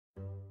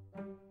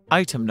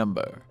Item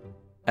Number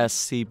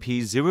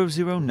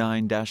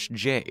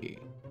SCP-009-J.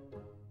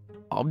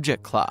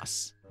 Object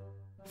Class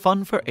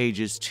Fun for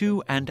ages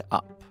 2 and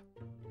up.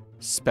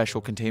 Special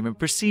Containment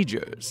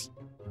Procedures.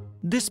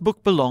 This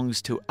book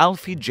belongs to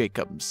Alfie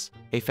Jacobs,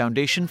 a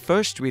Foundation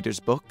First Reader's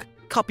Book,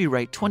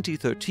 copyright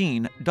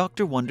 2013,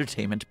 Dr.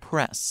 Wondertainment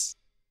Press.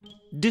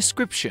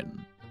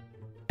 Description: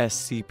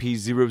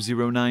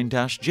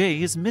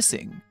 SCP-009-J is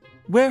missing.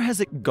 Where has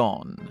it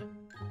gone?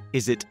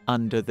 Is it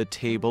under the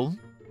table?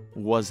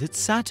 Was it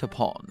sat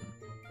upon?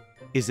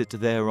 Is it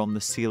there on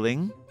the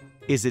ceiling?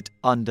 Is it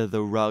under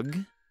the rug?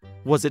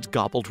 Was it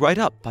gobbled right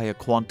up by a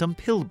quantum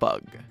pill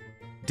bug?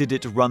 Did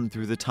it run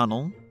through the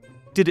tunnel?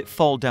 Did it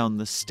fall down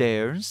the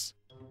stairs?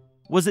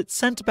 Was it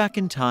sent back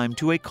in time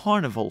to a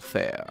carnival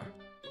fair?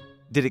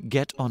 Did it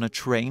get on a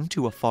train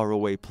to a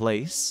faraway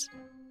place?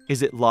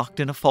 Is it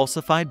locked in a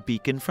falsified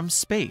beacon from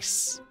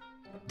space?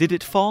 Did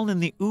it fall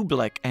in the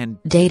oobleck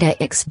and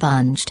data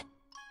expunged?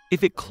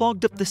 If it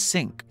clogged up the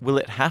sink, will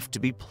it have to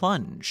be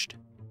plunged?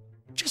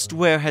 Just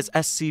where has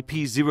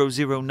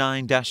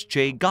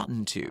SCP-009-J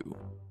gotten to?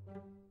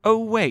 Oh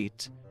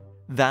wait,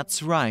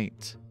 that's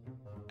right.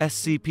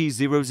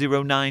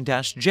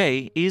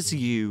 SCP-009-J is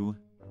you.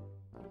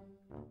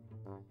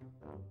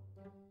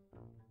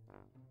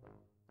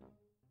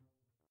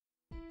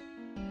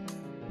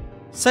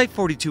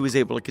 Site42 is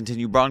able to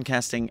continue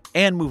broadcasting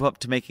and move up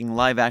to making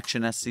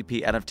live-action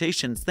SCP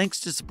adaptations thanks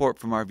to support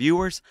from our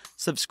viewers,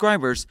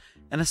 subscribers,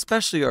 and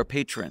especially our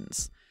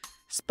patrons.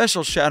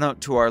 Special shout-out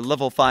to our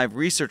Level 5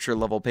 Researcher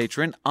level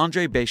patron,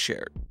 Andre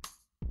Béchert.